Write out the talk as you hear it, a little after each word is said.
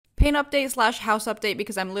paint update slash house update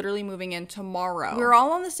because I'm literally moving in tomorrow. We were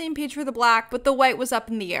all on the same page for the black, but the white was up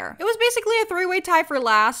in the air. It was basically a three-way tie for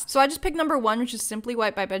last, so I just picked number 1, which is Simply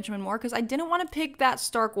White by Benjamin Moore, because I didn't want to pick that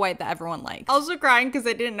stark white that everyone liked. Also crying because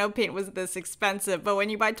I didn't know paint was this expensive, but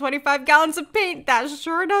when you buy 25 gallons of paint, that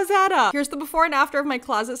sure does add up. Here's the before and after of my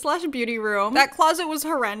closet slash beauty room. That closet was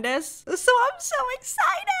horrendous, so I'm so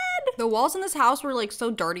excited. The walls in this house were like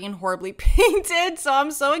so dirty and horribly painted, so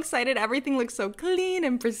I'm so excited. Everything looks so clean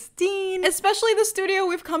and pristine. Especially the studio.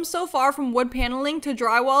 We've come so far from wood paneling to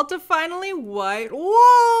drywall to finally white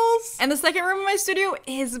walls. And the second room in my studio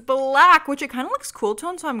is black, which it kind of looks cool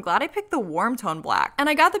tone, so I'm glad I picked the warm tone black. And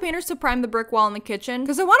I got the painters to prime the brick wall in the kitchen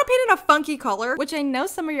because I want to paint it a funky color, which I know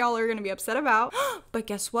some of y'all are gonna be upset about. But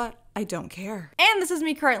guess what? I don't care. And this is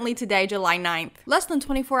me currently today, July 9th. Less than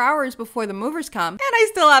 24 hours before the movers come, and I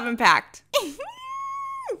still haven't packed.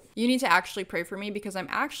 You need to actually pray for me because I'm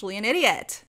actually an idiot.